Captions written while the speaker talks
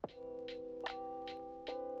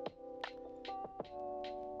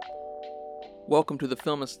Welcome to the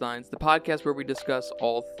Filmistines, the podcast where we discuss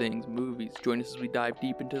all things movies. Join us as we dive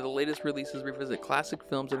deep into the latest releases, revisit classic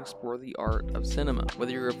films, and explore the art of cinema.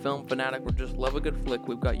 Whether you're a film fanatic or just love a good flick,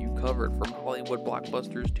 we've got you covered. From Hollywood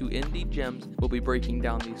blockbusters to indie gems, we'll be breaking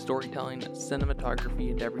down the storytelling,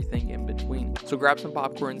 cinematography, and everything in between. So grab some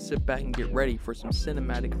popcorn, sit back, and get ready for some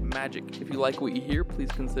cinematic magic. If you like what you hear, please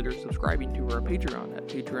consider subscribing to our Patreon at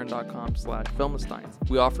patreon.com/Filmistines.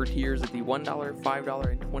 We offer tiers at the $1, $5,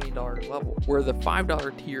 and $20 level, where the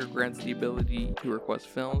 $5 tier grants the ability to request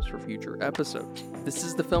films for future episodes. This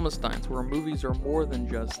is the Filmistines, where movies are more than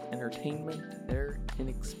just entertainment, they're an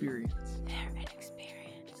experience. They're an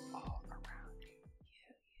experience all around you.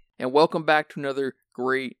 And welcome back to another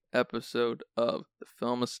great episode of the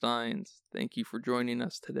Filmistines. Thank you for joining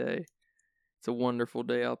us today. It's a wonderful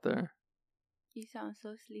day out there. You sound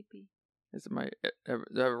so sleepy. Do I have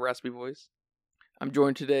a raspy voice? I'm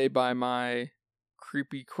joined today by my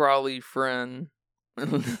creepy crawly friend,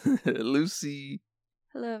 Lucy.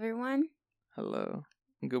 Hello, everyone. Hello.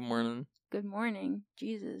 Good morning. Good morning.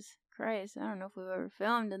 Jesus Christ. I don't know if we've ever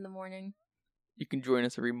filmed in the morning. You can join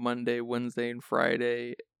us every Monday, Wednesday, and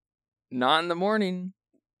Friday. Not in the morning.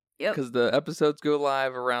 Yep. Because the episodes go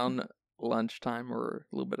live around lunchtime or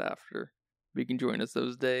a little bit after. But you can join us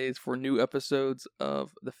those days for new episodes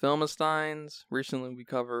of The Filmistines. Recently we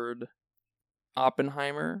covered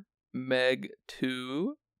Oppenheimer, Meg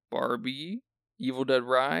 2, Barbie, Evil Dead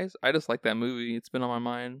Rise. I just like that movie. It's been on my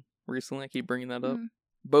mind recently. I keep bringing that up.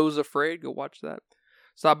 Beau's Afraid. Go watch that.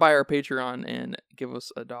 Stop by our Patreon and give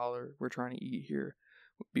us $1. We're trying to eat here.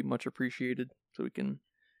 Would be much appreciated so we can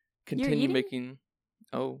continue making...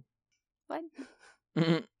 Oh. What?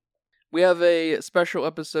 We have a special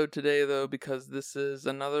episode today, though, because this is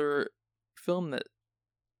another film that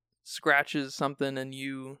scratches something in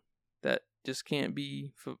you that just can't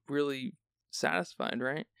be really satisfied,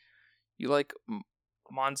 right? You like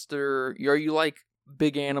monster, or you like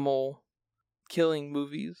big animal killing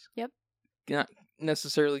movies. Yep. Not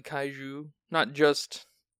necessarily kaiju, not just,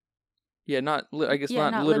 not not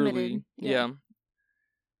literally, limited. Yeah.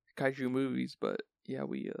 kaiju movies, but yeah,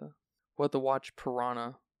 we'll have to watch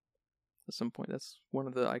Piranha at some point. That's one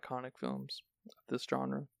of the iconic films of this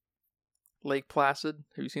genre. Lake Placid.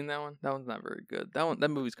 Have you seen that one? That one's not very good. That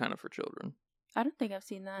movie's kind of for children. I don't think I've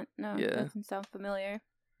seen that. No, Yeah. It doesn't sound familiar.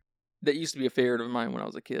 That used to be a favorite of mine when I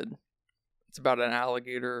was a kid. It's about an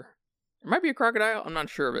alligator. It might be a crocodile. I'm not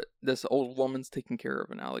sure, but this old woman's taking care of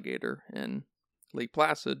an alligator in Lake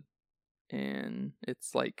Placid. And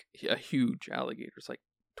it's like a huge alligator. It's like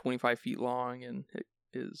 25 feet long, and it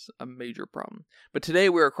is a major problem. But today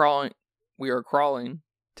we are crawling.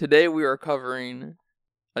 Today we are covering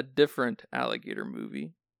a different alligator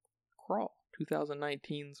movie, Crawl,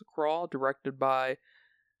 2019's Crawl, directed by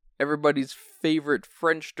everybody's favorite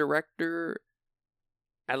French director,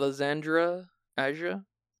 Alexandre Aja.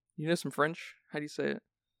 You know some French? How do you say it?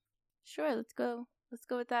 Sure, let's go. Let's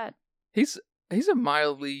go with that. He's a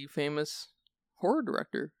mildly famous horror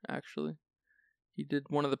director, actually. He did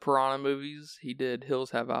one of the Piranha movies. He did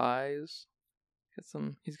Hills Have Eyes.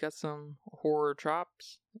 He's got some horror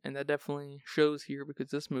chops, and that definitely shows here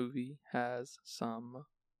because this movie has some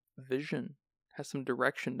vision, has some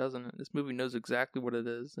direction, doesn't it? This movie knows exactly what it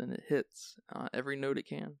is, and it hits every note it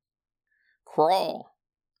can. Crawl.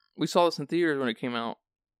 We saw this in theaters when it came out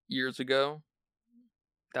years ago.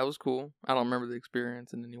 That was cool. I don't remember the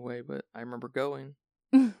experience in any way, but I remember going.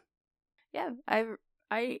 Yeah,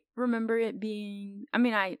 I remember it being... I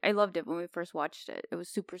mean, I loved it when we first watched it. It was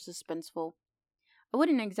super suspenseful. I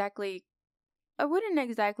wouldn't exactly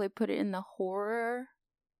put it in the horror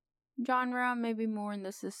genre, maybe more in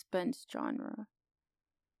the suspense genre.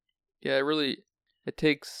 Yeah, it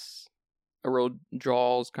takes a real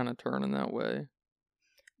Jaws kind of turn in that way.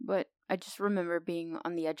 But I just remember being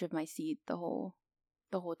on the edge of my seat the whole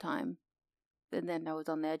time. And then I was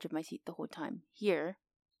on the edge of my seat the whole time here,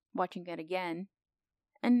 watching it again.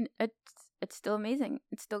 And it's still amazing.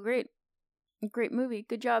 It's still great. Great movie.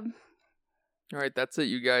 Good job. All right, that's it,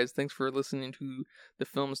 you guys. Thanks for listening to the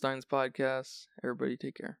Filmistines podcast. Everybody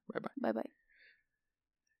take care. Bye-bye. Bye-bye.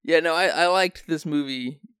 Yeah, no, I liked this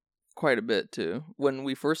movie quite a bit, too. When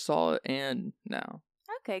we first saw it and now.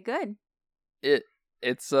 Okay, good.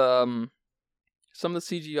 It's some of the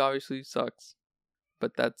CG obviously sucks.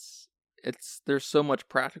 But there's so many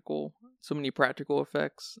practical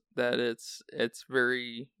effects that it's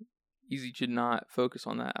very easy to not focus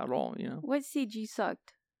on that at all, you know? What CG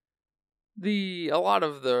sucked? A lot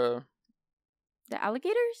of the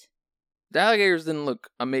alligators? The alligators didn't look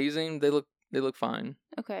amazing. They look fine.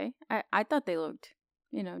 Okay. I thought they looked,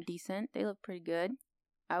 decent. They looked pretty good.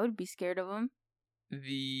 I would be scared of them.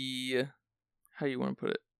 The how you want to put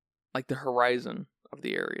it, like the horizon of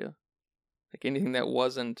the area. Like anything that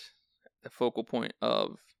wasn't the focal point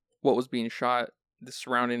of what was being shot, the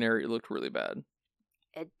surrounding area looked really bad.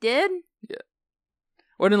 It did? Yeah.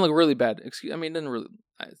 Well, it didn't look really bad. It didn't really.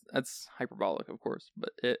 That's hyperbolic, of course,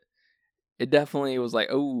 but it definitely was like,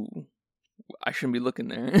 oh, I shouldn't be looking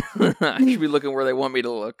there. I should be looking where they want me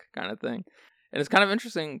to look, kind of thing. And it's kind of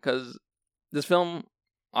interesting because this film,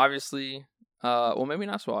 obviously, well, maybe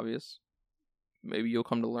not so obvious. Maybe you'll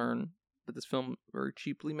come to learn that this film very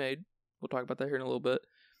cheaply made. We'll talk about that here in a little bit.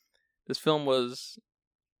 This film was,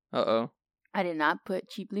 I did not put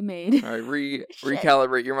cheaply made. All right,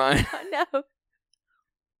 recalibrate your mind. Oh, no.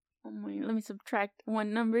 Oh my, let me subtract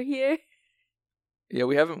one number here. Yeah,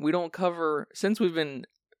 we don't cover, since we've been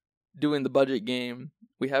doing the budget game,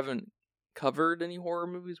 we haven't covered any horror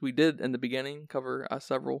movies. We did in the beginning cover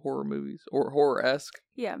several horror movies, or horror-esque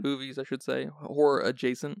movies, I should say. Horror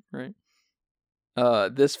adjacent, right?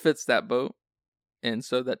 This fits that boat, and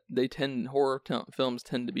so that films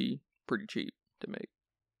tend to be pretty cheap to make.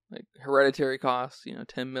 Like Hereditary costs,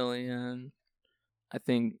 $10 million. I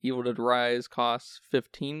think Evil Dead Rise costs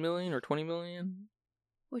 $15 million or $20 million.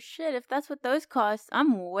 Well, shit, if that's what those cost,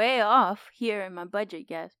 I'm way off here in my budget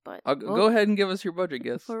guess, but... Go ahead and give us your budget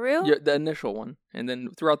guess. For real? The initial one. And then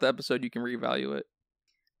throughout the episode, you can reevaluate it.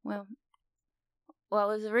 Well, I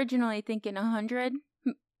was originally thinking $100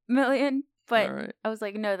 million, but right. I was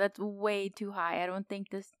like, no, that's way too high. I don't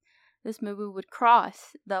think this movie would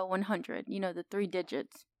cross the 100, the 3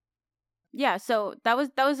 digits. Yeah, so that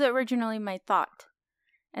was originally my thought.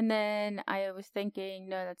 And then I was thinking,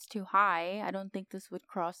 no, that's too high. I don't think this would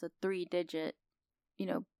cross a 3-digit,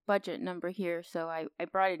 budget number here. So I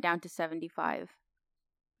brought it down to 75.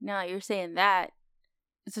 Now you're saying that.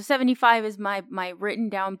 So 75 is my written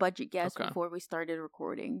down budget guess before we started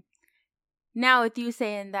recording. Now with you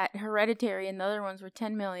saying that Hereditary and the other ones were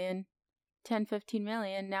 10 million, 10, 15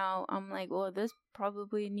 million, now I'm like, well, this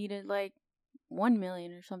probably needed like 1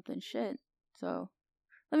 million or something shit. So...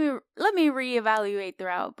 Let me reevaluate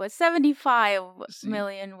throughout, but 75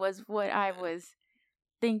 million was what I was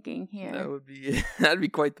thinking here. That'd be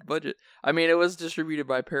quite the budget. I mean, it was distributed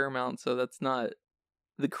by Paramount, so that's not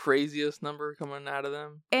the craziest number coming out of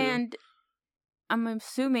them. And I'm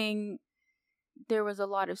assuming there was a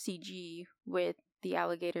lot of CG with the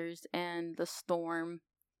alligators and the storm,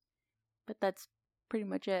 but that's pretty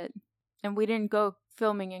much it. And we didn't go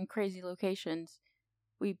filming in crazy locations.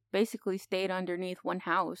 We basically stayed underneath one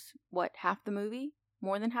house. What, half the movie?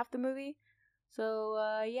 More than half the movie? So,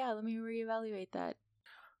 yeah, let me reevaluate that.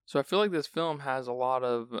 So I feel like this film has a lot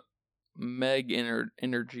of Meg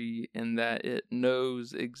energy in that it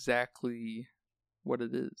knows exactly what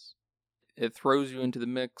it is. It throws you into the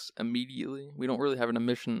mix immediately. We don't really have a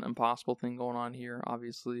Mission Impossible thing going on here,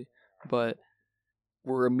 obviously. But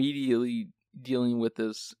we're immediately dealing with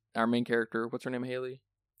this, our main character, what's her name, Haley?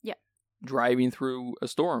 Driving through a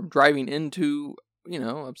storm, driving into,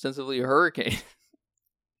 ostensibly a hurricane.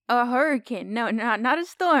 A hurricane? No, not a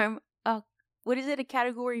storm. What is it? A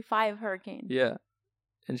Category 5 hurricane? Yeah,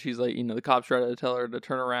 and she's like, the cops try to tell her to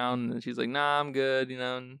turn around, and she's like, "Nah, I'm good,"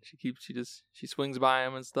 and she swings by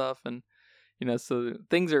him and stuff, and so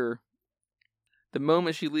things are. The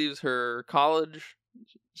moment she leaves her college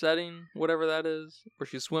setting, whatever that is, where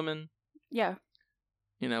she's swimming. Yeah.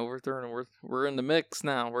 We're in the mix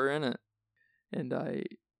now. We're in it. And I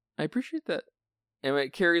appreciate that. And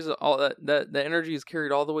it carries all that energy is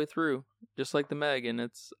carried all the way through, just like the Meg. And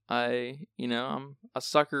I'm a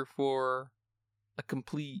sucker for a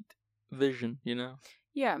complete vision,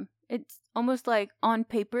 Yeah. It's almost like on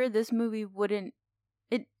paper, this movie wouldn't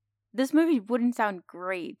sound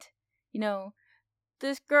great.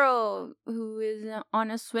 This girl who is on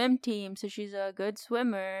a swim team, so she's a good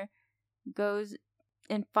swimmer, goes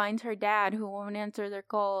and finds her dad who won't answer their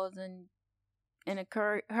calls, and in a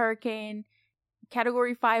hurricane,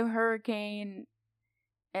 Category 5 hurricane,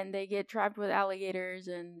 and they get trapped with alligators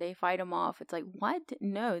and they fight them off. It's like, what?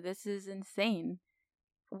 No, this is insane.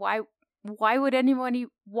 Why would anybody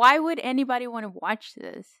want to watch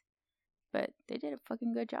this? But they did a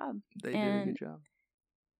fucking good job. They did a good job.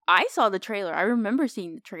 I saw the trailer. I remember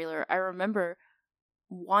seeing the trailer. I remember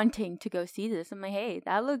wanting to go see this. I'm like, hey,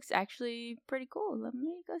 that looks actually pretty cool. Let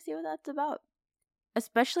me go see what that's about.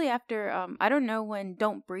 Especially after, I don't know when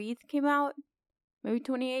Don't Breathe came out. Maybe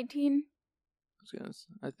 2018?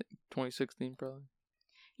 I think 2016 probably.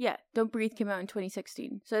 Yeah, Don't Breathe came out in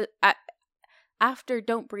 2016. So after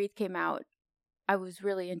Don't Breathe came out, I was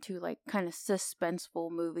really into like kind of suspenseful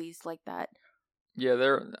movies like that.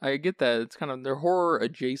 Yeah, I get that. It's kind of, they're horror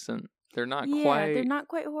adjacent. They're not quite. Yeah, they're not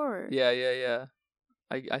quite horror. Yeah.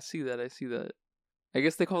 I see that. I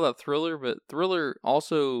guess they call that thriller, but thriller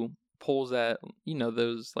also pulls at,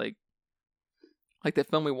 those like that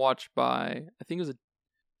film we watched by, I think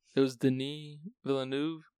it was Denis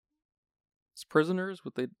Villeneuve's Prisoners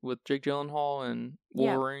with Jake Gyllenhaal and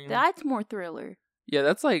Wolverine. Yeah, that's more thriller. Yeah,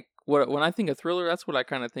 that's like when I think of thriller, that's what I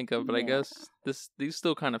kind of think of. But I Yeah. guess these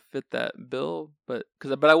still kind of fit that bill. But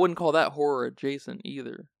I wouldn't call that horror adjacent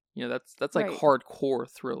either. That's like Right. hardcore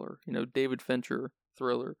thriller. David Fincher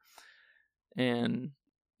thriller. And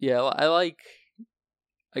yeah, I like.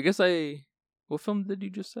 I guess What film did you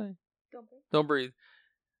just say? Don't Breathe.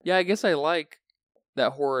 Yeah, I guess I like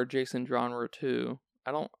that horror adjacent genre too.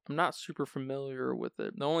 I'm not super familiar with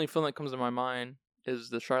it. The only film that comes to my mind is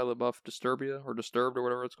the Shia LaBeouf Disturbia or Disturbed or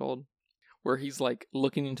whatever it's called, where he's like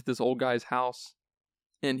looking into this old guy's house,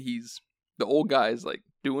 and the old guy's like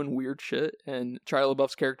doing weird shit, and Shia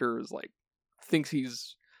LaBeouf's character is like thinks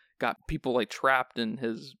he's got people like trapped in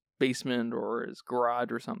his basement or his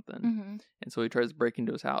garage or something, Mm-hmm. and so he tries to break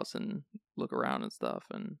into his house and look around and stuff,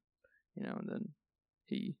 and and then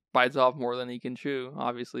he bites off more than he can chew.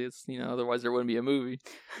 Obviously, it's otherwise there wouldn't be a movie.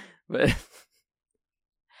 But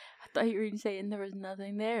I thought you were saying there was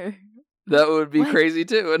nothing there. that would be What? crazy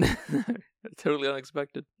too, and totally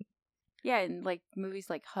unexpected. Yeah, and like movies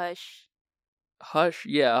like Hush Hush,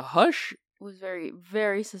 yeah, Hush. was very,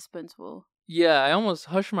 very suspenseful. Yeah, I almost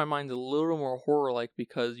Hush in my mind's a little more horror-like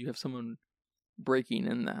because you have someone breaking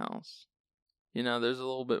in the house. There's a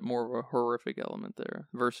little bit more of a horrific element there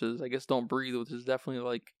versus, I guess, Don't Breathe, which is definitely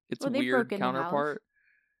like its Well, they weird broke in the house. counterpart.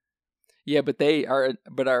 Yeah,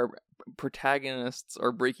 but our protagonists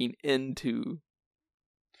are breaking into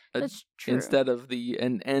That's true. instead of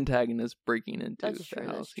an antagonist breaking into That's the true.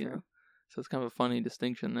 house. That's true. So it's kind of a funny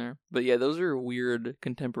distinction there. But yeah, those are weird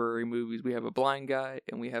contemporary movies. We have a blind guy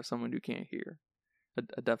and we have someone who can't hear,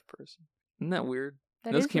 a deaf person. Isn't that weird?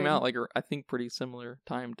 Those came out like I think pretty similar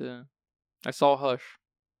time to. I saw Hush.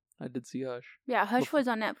 I did see Hush. Yeah, Hush was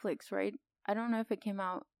on Netflix, right? I don't know if it came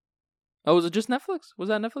out. Oh, was it just Netflix? Was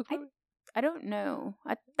that Netflix movie? I don't know.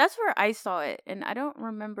 That's where I saw it, and I don't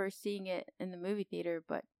remember seeing it in the movie theater,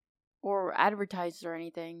 or advertised or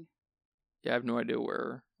anything. Yeah, I have no idea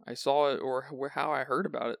where I saw it or how I heard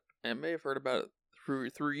about it. I may have heard about it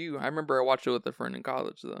through you. I remember I watched it with a friend in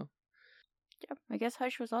college, though. Yeah, I guess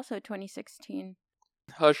Hush was also 2016.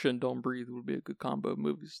 Hush and Don't Breathe would be a good combo of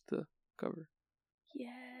movies to cover.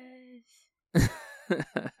 Yes.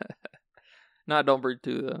 Not Don't Breathe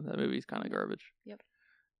 2, though. That movie's kind of garbage. Yep.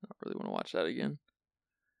 I don't really want to watch that again.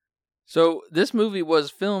 So, this movie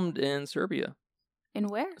was filmed in Serbia. In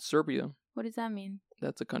where? Serbia. What does that mean?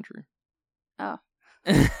 That's a country. Oh.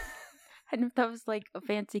 I didn't know if that was like a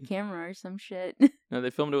fancy camera or some shit. No, they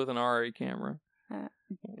filmed it with an RE camera.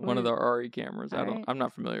 One of the RE cameras. Right. I'm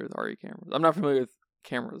not familiar with RE cameras. I'm not familiar with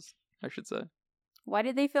cameras, I should say. Why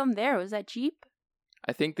did they film there? Was that cheap?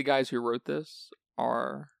 I think the guys who wrote this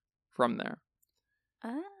are from there.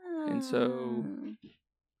 Oh. And so,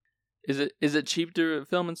 is it cheap to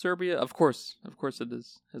film in Serbia? Of course it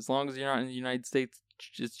is. As long as you're not in the United States,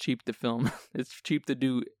 it's cheap to film. It's cheap to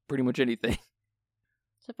do pretty much anything.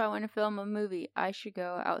 So if I want to film a movie, I should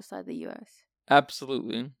go outside the U.S.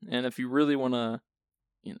 Absolutely. And if you really want to,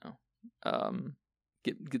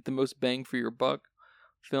 get the most bang for your buck,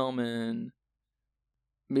 film in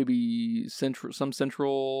maybe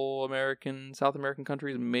Central American, South American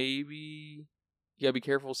countries. Maybe you gotta be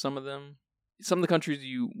careful. Some of the countries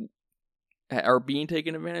you are being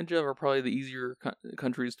taken advantage of are probably the easier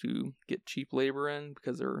countries to get cheap labor in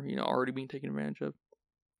because they're already being taken advantage of.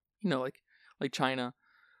 Like China,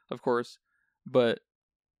 of course. But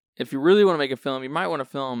if you really want to make a film, you might want to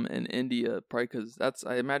film in India, probably because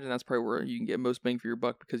I imagine that's probably where you can get most bang for your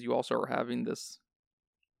buck because you also are having this.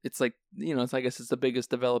 It's like I guess it's the biggest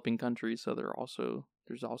developing country, so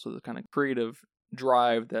there's also the kind of creative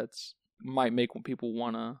drive that's might make people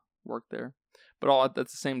want to work there, but all at the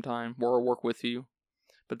same time, or work with you.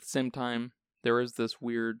 But at the same time, there is this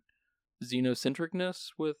weird xenocentricness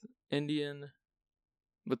with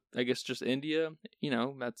I guess just India.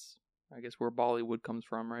 That's I guess where Bollywood comes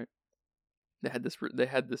from, right? They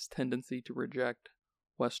had this tendency to reject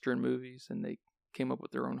Western movies, and they came up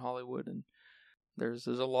with their own Hollywood. And there's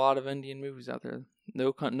a lot of Indian movies out there.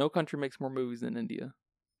 No country makes more movies than India,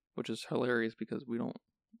 which is hilarious because we don't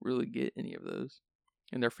really get any of those.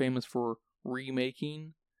 And they're famous for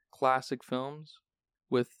remaking classic films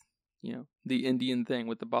with the Indian thing,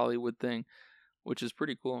 with the Bollywood thing, which is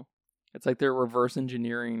pretty cool. It's like they're reverse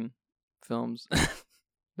engineering films. I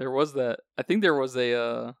think there was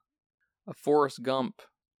a Forrest Gump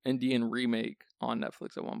Indian remake on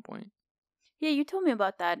Netflix at one point. Yeah, you told me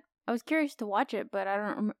about that. I was curious to watch it, but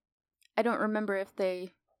I I don't remember if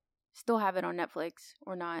they still have it on Netflix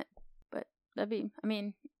or not, but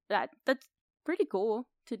that's pretty cool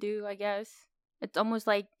to do, I guess. It's almost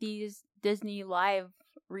like these Disney live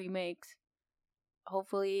remakes.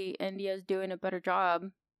 Hopefully India's doing a better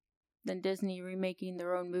job than Disney remaking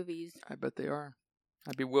their own movies. I bet they are.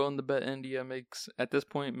 I'd be willing to bet India at this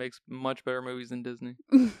point makes much better movies than Disney.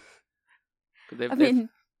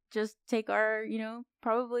 Just take our,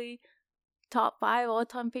 probably top 5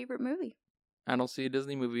 all-time favorite movie. I don't see a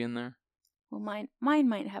Disney movie in there. Well, mine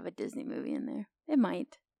might have a Disney movie in there. It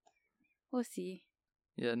might. We'll see.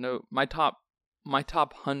 Yeah, no, my top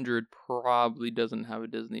 100 probably doesn't have a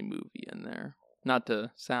Disney movie in there. Not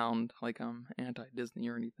to sound like I'm anti-Disney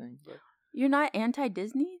or anything, but you're not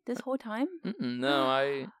anti-Disney this whole time?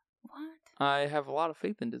 No, What? I have a lot of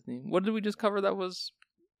faith in Disney. What did we just cover that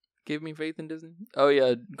gave me faith in Disney? Oh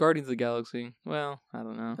yeah, Guardians of the Galaxy. Well, I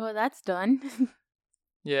don't know. Well, that's done.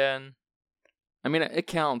 Yeah, and I mean it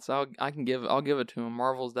counts. I'll give it to him.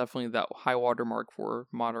 Marvel's definitely that high watermark for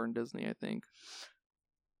modern Disney, I think.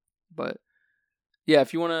 But yeah,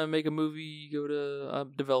 if you want to make a movie, go to a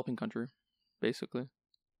developing country, basically.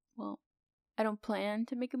 Well, I don't plan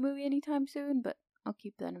to make a movie anytime soon, but I'll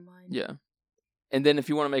keep that in mind. Yeah. And then if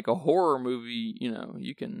you want to make a horror movie,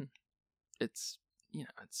 you can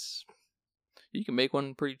make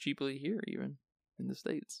one pretty cheaply here, even in the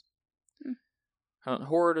States.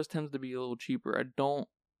 Horror just tends to be a little cheaper. I don't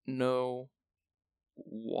know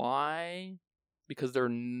why, because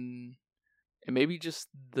and maybe just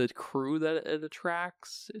the crew that it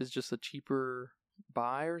attracts is just a cheaper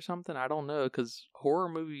buy or something. I don't know, because horror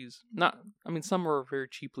movies, some are very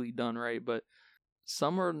cheaply done, right? But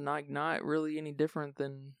some are not really any different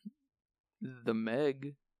than the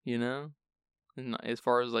Meg, and as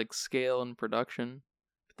far as like scale and production.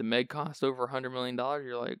 If the Meg cost over $100 million,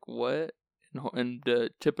 you're like, what? And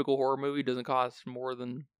the typical horror movie doesn't cost more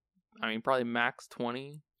than, probably max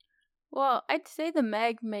 20. Well, I'd say the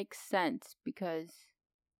Meg makes sense because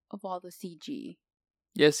of all the CG.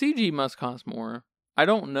 Yeah, CG must cost more. I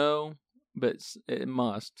don't know, but it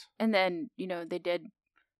must. And then, they did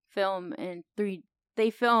film they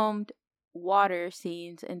filmed water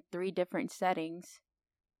scenes in 3 different settings,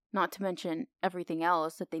 not to mention everything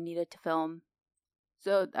else that they needed to film.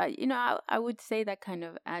 So, I would say that kind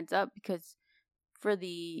of adds up, because for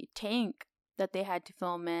the tank that they had to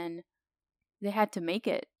film in, they had to make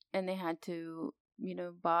it, and they had to,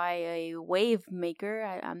 buy a wave maker.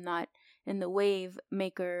 I'm not in the wave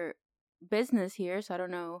maker business here, so I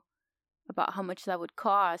don't know about how much that would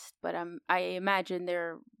cost, but I imagine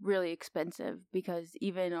they're really expensive, because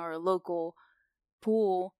even our local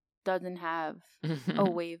pool doesn't have a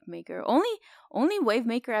wave maker. Only wave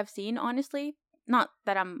maker I've seen, honestly, not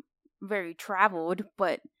that I'm very traveled,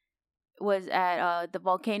 but was at the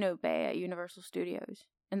Volcano Bay at Universal Studios.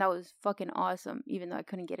 And that was fucking awesome, even though I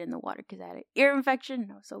couldn't get in the water because I had an ear infection.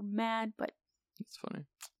 I was so mad, but it's funny.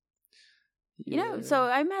 So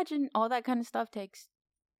I imagine all that kind of stuff takes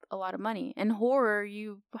a lot of money. In horror,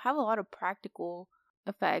 you have a lot of practical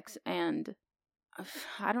effects, and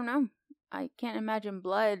I don't know. I can't imagine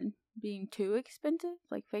blood being too expensive,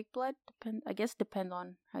 like fake blood. Depends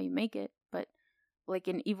on how you make it. But like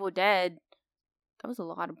in Evil Dead, that was a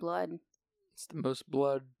lot of blood. It's the most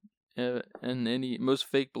blood most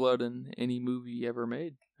fake blood in any movie ever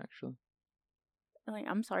made, actually. Like,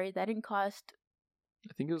 I'm sorry, that didn't cost.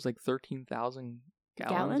 I think it was like 13,000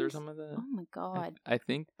 gallons or something like that. Oh my god! I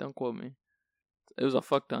think. Don't quote me. It was a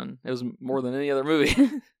fuck ton. It was more than any other movie.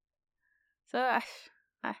 So I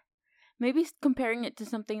maybe comparing it to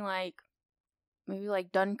something like maybe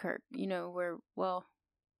like Dunkirk, where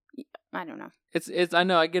I don't know. It's I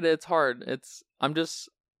know, I get it. It's hard.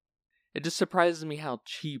 It just surprises me how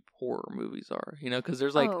cheap horror movies are, because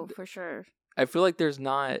there's like, oh, for sure. I feel like there's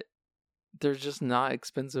just not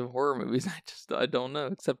expensive horror movies. I don't know,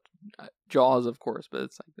 except Jaws, of course, but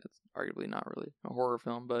it's like, that's arguably not really a horror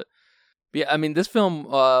film. But yeah, this film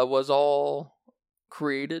was all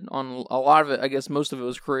created on, a lot of it, I guess most of it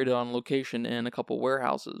was created on location in a couple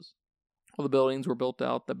warehouses. All the buildings were built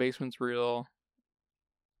out, the basement's real,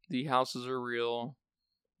 the houses are real,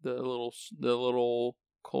 the little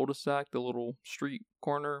cul-de-sac, the little street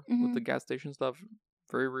corner with the gas station stuff,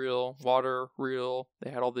 very real. Water, real.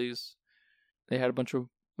 They had a bunch of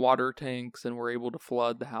water tanks and were able to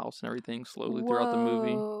flood the house and everything slowly throughout the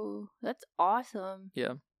movie. Whoa, that's awesome.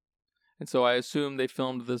 Yeah. And so I assume they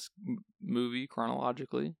filmed this movie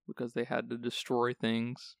chronologically because they had to destroy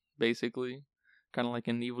things, basically. Kind of like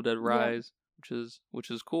in Evil Dead Rise,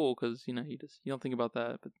 which is cool because, you don't think about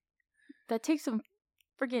that. But that takes some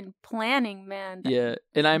friggin' planning, man. Yeah,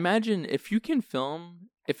 and I imagine if you can film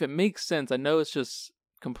if it makes sense, I know it's just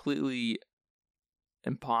completely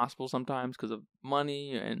impossible sometimes because of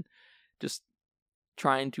money and just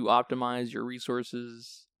trying to optimize your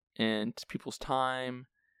resources and people's time.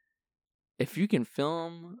 If you can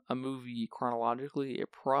film a movie chronologically,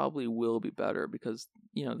 it probably will be better because,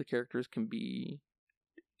 the characters can be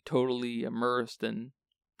totally immersed and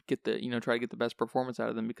get the, try to get the best performance out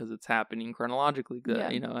of them because it's happening chronologically,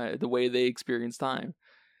 the way they experience time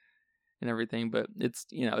and everything. But it's,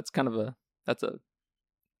 it's kind of that's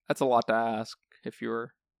a lot to ask if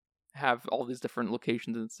you're have all these different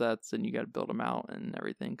locations and sets and you got to build them out and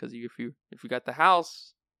everything. Because if you got the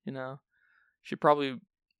house, you should probably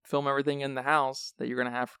film everything in the house that you're gonna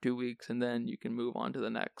have for 2 weeks, and then you can move on to the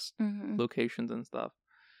next locations and stuff.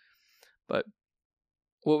 But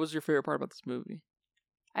what was your favorite part about this movie?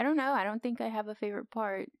 I don't know. I don't think I have a favorite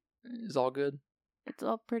part. It's all good. It's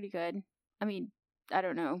all pretty good. I mean, I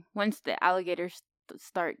don't know. Once the alligators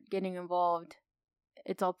start getting involved,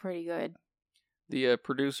 it's all pretty good. The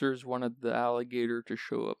producers wanted the alligator to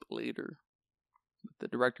show up later, but the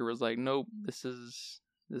director was like, "Nope, this is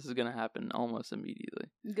gonna happen almost immediately."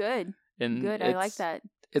 Good. And good. I like that.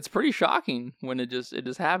 It's pretty shocking when it just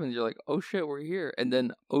happens. You're like, "Oh shit, we're here," and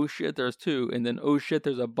then oh shit, there's two, and then oh shit,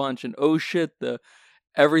 there's a bunch, and oh shit,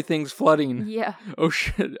 everything's flooding. Yeah. Oh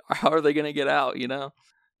shit, how are they gonna get out?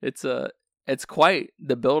 It's quite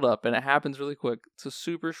the build up, and it happens really quick. It's a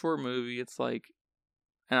super short movie. It's like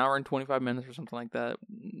an hour and 25 minutes or something like that,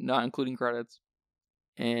 not including credits.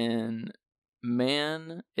 And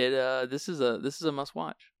man, this is a must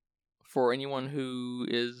watch for anyone who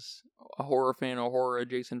is a horror fan or horror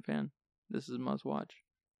adjacent fan. This is a must watch.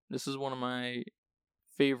 This is one of my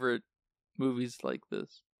favorite movies like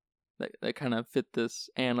this that kind of fit this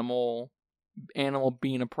animal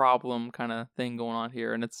being a problem kind of thing going on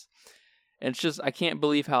here. And it's just, I can't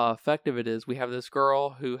believe how effective it is. We have this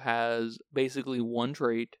girl who has basically one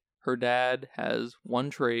trait. Her dad has one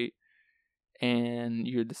trait, and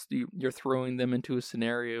you're throwing them into a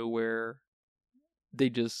scenario where they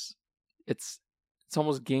just, it's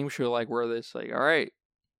almost game show like, where they're like, all right,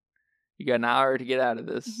 you got an hour to get out of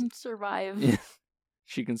this. Survive.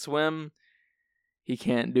 She can swim. He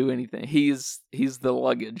can't do anything. He's the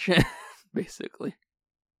luggage, basically.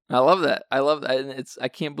 I love that. And I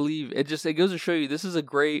can't believe it. It goes to show you this is a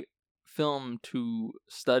great film to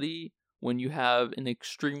study when you have an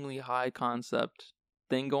extremely high concept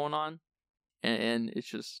thing going on, and it's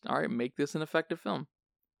just, all right, make this an effective film.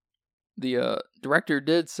 The director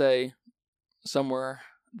did say somewhere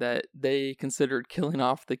that they considered killing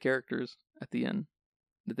off the characters at the end,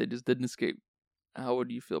 that they just didn't escape. How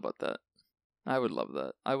would you feel about that? I would love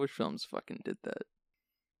that. I wish films fucking did that.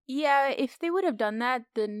 Yeah, if they would have done that,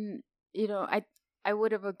 then, I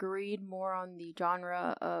would have agreed more on the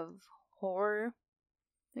genre of horror.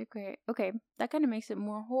 Okay, that kind of makes it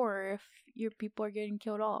more horror if your people are getting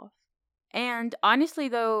killed off. And honestly,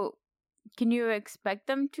 though, can you expect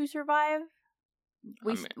them to survive?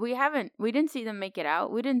 We didn't see them make it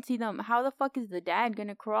out. We didn't see them. How the fuck is the dad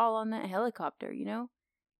gonna crawl on that helicopter? He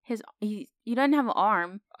doesn't have an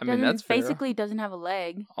arm. I mean, that's fair. Basically doesn't have a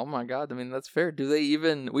leg. Oh my god! I mean, that's fair. Do they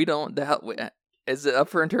even? We don't. Is it up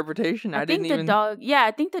for interpretation? I think the dog. Yeah,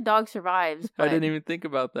 I think the dog survives. But I didn't even think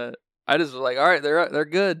about that. I just was like, all right, they're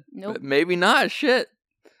good. Nope. But maybe not. Shit.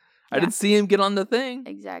 Yeah. I didn't see him get on the thing.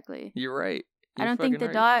 Exactly. You're right. I don't think the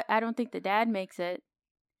dog. I don't think the dad makes it.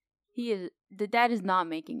 The dad is not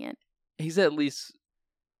making it. He's at least,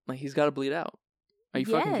 like, he's got to bleed out. Are you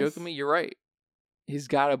fucking joking me? You're right. He's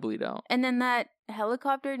got to bleed out. And then that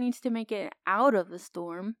helicopter needs to make it out of the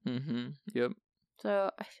storm. Mm-hmm. Yep.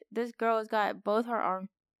 So this girl has got both her arms.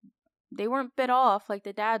 They weren't bit off like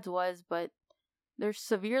the dad's was, but they're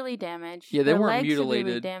severely damaged. Yeah, they weren't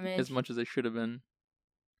mutilated as much as they should have been.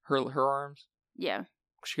 Her arms? Yeah.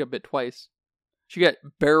 She got bit twice. She got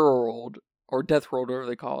barrel rolled, or death rolled, whatever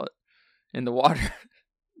they call it, in the water.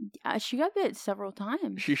 She got bit several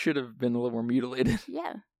times. She should have been a little more mutilated.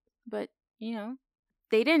 Yeah, but,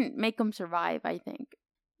 they didn't make them survive, I think.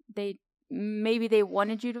 Maybe they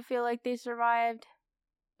wanted you to feel like they survived,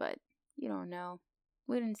 but you don't know.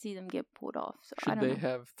 We didn't see them get pulled off, so I don't know. Should they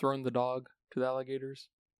have thrown the dog to the alligators?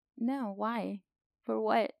 No, why? For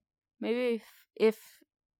what? Maybe if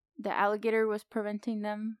the alligator was preventing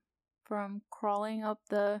them from crawling up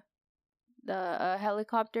the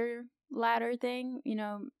helicopter ladder thing,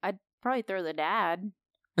 I'd probably throw the dad.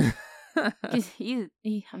 Because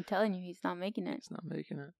I'm telling you, he's not making it. He's not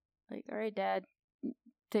making it. Like, all right, Dad,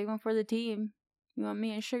 take one for the team. You want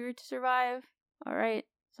me and Sugar to survive? All right,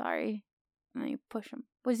 sorry. And then you push him.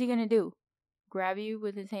 What's he gonna do? Grab you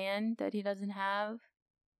with his hand that he doesn't have?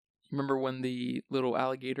 Remember when the little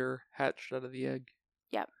alligator hatched out of the egg?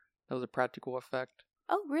 Yep. That was a practical effect.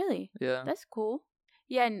 Oh, really? Yeah. That's cool.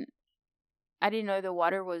 Yeah, and I didn't know the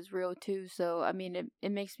water was real too, so I mean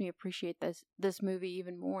it makes me appreciate this movie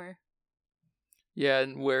even more. Yeah,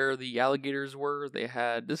 and where the alligators were, they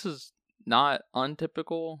had, this is not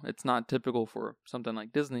untypical. It's not typical for something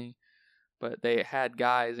like Disney, but they had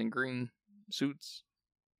guys in green suits,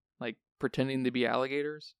 like pretending to be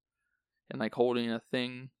alligators and like holding a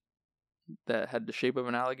thing that had the shape of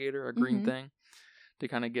an alligator, a green thing, to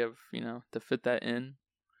kind of give, to fit that in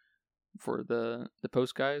for the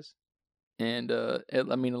post guys. And it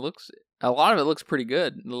looks, a lot of it looks pretty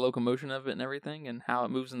good, the locomotion of it and everything, and how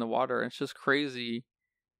it moves in the water. And it's just crazy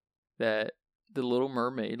that the Little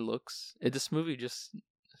Mermaid this movie just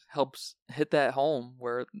helps hit that home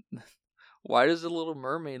where why does the Little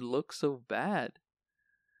Mermaid look so bad?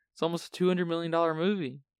 It's almost a $200 million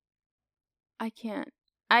movie. I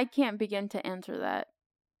can't begin to answer that.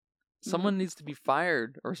 Someone needs to be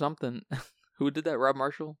fired or something. Who did that? Rob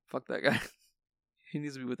Marshall? Fuck that guy. He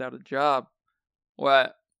needs to be without a job.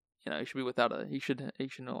 Well, he should be he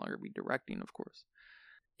should no longer be directing, of course.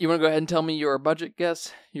 You want to go ahead and tell me your budget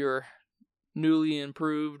guess? Your newly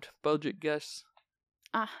improved budget guess?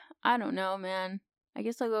 I don't know, man. I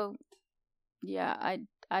guess I'll go. Yeah,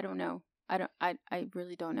 I don't know. I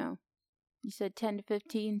really don't know. You said 10 to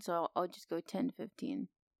 15, so I'll just go 10 to 15.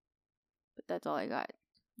 But that's all I got.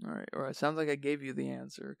 All right. Sounds like I gave you the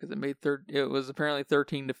answer because it was apparently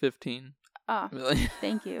 13 to 15. Really?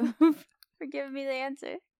 Thank you for giving me the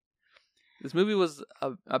answer. This movie was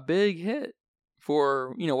a big hit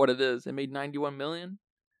for, what it is. It made $91 million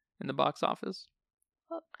in the box office.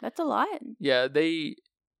 Oh, that's a lot. Yeah, they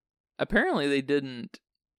didn't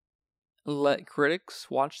let critics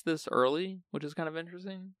watch this early, which is kind of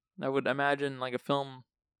interesting. I would imagine like a film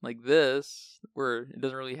like this, where it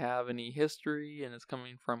doesn't really have any history and it's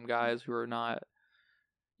coming from guys who are not,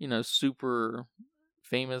 super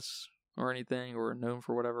famous or anything or known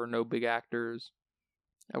for whatever, no big actors.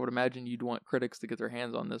 I would imagine you'd want critics to get their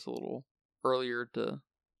hands on this a little earlier to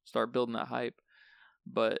start building that hype.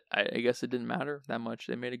 But I guess it didn't matter that much.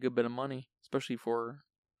 They made a good bit of money, especially for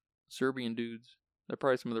Serbian dudes. They're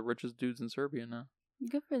probably some of the richest dudes in Serbia now.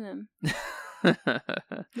 Good for them.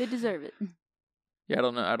 They deserve it. Yeah, I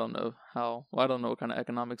don't know I don't know what kind of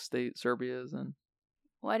economic state Serbia is in.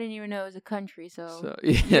 Well, I didn't even know it was a country, so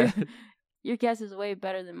yeah. Your guess is way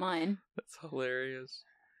better than mine. That's hilarious.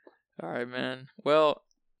 All right, man. Well,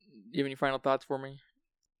 you have any final thoughts for me?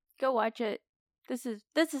 Go watch it. This is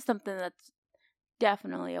something that's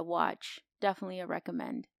definitely a watch. Definitely a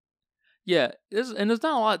recommend. Yeah, there's not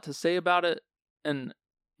a lot to say about it, and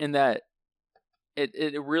in that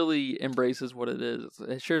it really embraces what it is.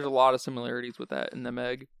 It shares a lot of similarities with that in the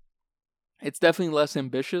Meg. It's definitely less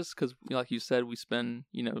ambitious because, like you said, we spend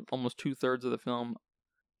almost 2/3 of the film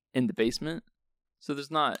in the basement, so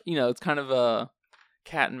there's not it's kind of a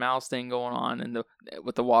cat and mouse thing going on, and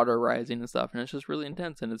with the water rising and stuff, and it's just really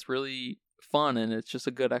intense and it's really fun, and it's just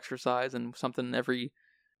a good exercise and something every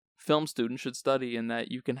film student should study, in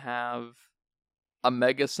that you can have a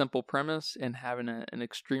mega simple premise and having an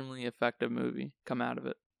extremely effective movie come out of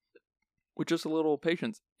it with just a little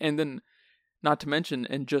patience, and then not to mention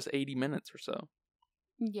in just 80 minutes or so.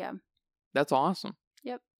 Yeah, that's awesome.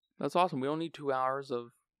 Yep, that's awesome. We don't need 2 hours of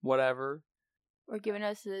whatever, or giving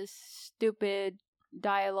us this stupid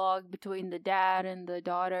dialogue between the dad and the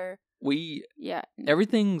daughter.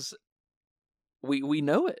 Everything's we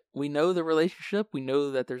know it. We know the relationship. We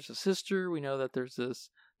know that there's a sister. We know that there's this.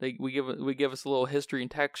 We give us a little history and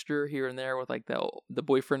texture here and there with like the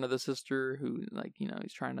boyfriend of the sister who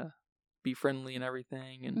he's trying to be friendly and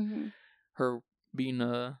everything, and her being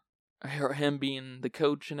him being the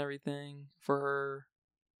coach and everything for her,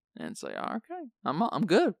 and it's like, oh, okay, I'm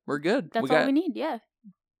good. We're good. That's all we need. Yeah,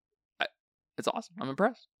 it's awesome. I'm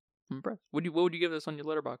impressed. What would you give this on your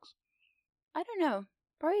letterbox? I don't know.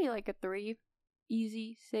 Probably like a 3.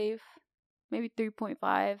 Easy, safe, maybe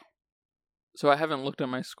 3.5. So I haven't looked at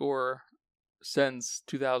my score since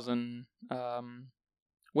 2000.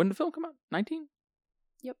 When did the film come out? 19?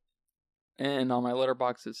 Yep. And on my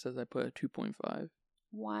letterbox it says I put a 2.5.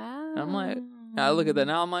 Wow. And I'm like, I look at that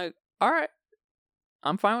now. I'm like, all right,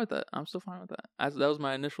 I'm fine with that. I'm still fine with that. That was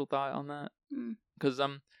my initial thought on that. Because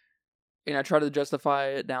I try to justify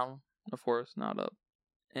it down, of course, not up.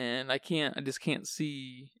 And I just can't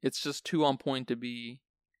see. It's just too on point to be.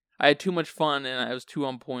 I had too much fun, and I was too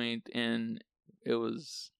on point, and it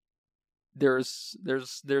was. There's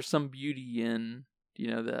some beauty in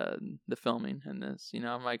the filming in this.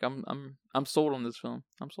 I'm like I'm sold on this film.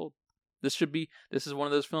 I'm sold. This is one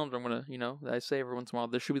of those films I'm going to, I say every once in a while,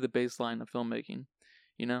 this should be the baseline of filmmaking,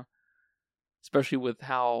 especially with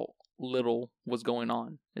how little was going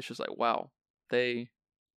on. It's just like, wow, they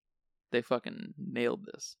fucking nailed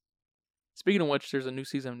this. Speaking of which, there's a new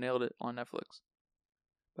season of Nailed It on Netflix.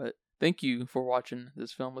 But thank you for watching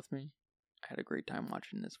this film with me. I had a great time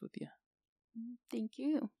watching this with you. Thank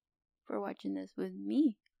you for watching this with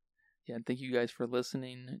me. Yeah, and thank you guys for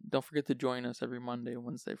listening. Don't forget to join us every Monday,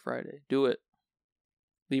 Wednesday, Friday. Do it.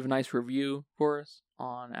 Leave a nice review for us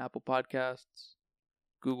on Apple Podcasts.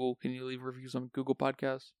 Google, can you leave reviews on Google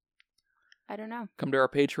Podcasts? I don't know. Come to our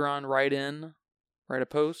Patreon, write a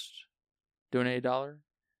post, donate $1.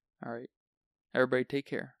 All right. Everybody take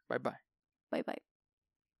care. Bye-bye. Bye-bye.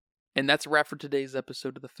 And that's a wrap for today's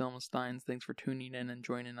episode of the Filmsteins. Thanks for tuning in and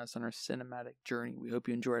joining us on our cinematic journey. We hope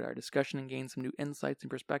you enjoyed our discussion and gained some new insights and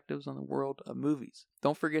perspectives on the world of movies.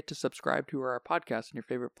 Don't forget to subscribe to our podcast on your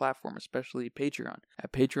favorite platform, especially Patreon,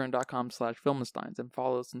 at patreon.com/Filmsteins, and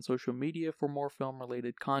follow us on social media for more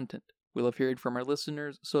film-related content. We love hearing from our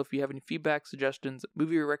listeners, so if you have any feedback, suggestions,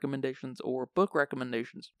 movie recommendations, or book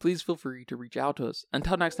recommendations, please feel free to reach out to us.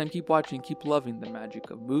 Until next time, keep watching, keep loving the magic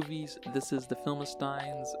of movies. This is the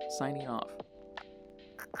Filmsteins signing off.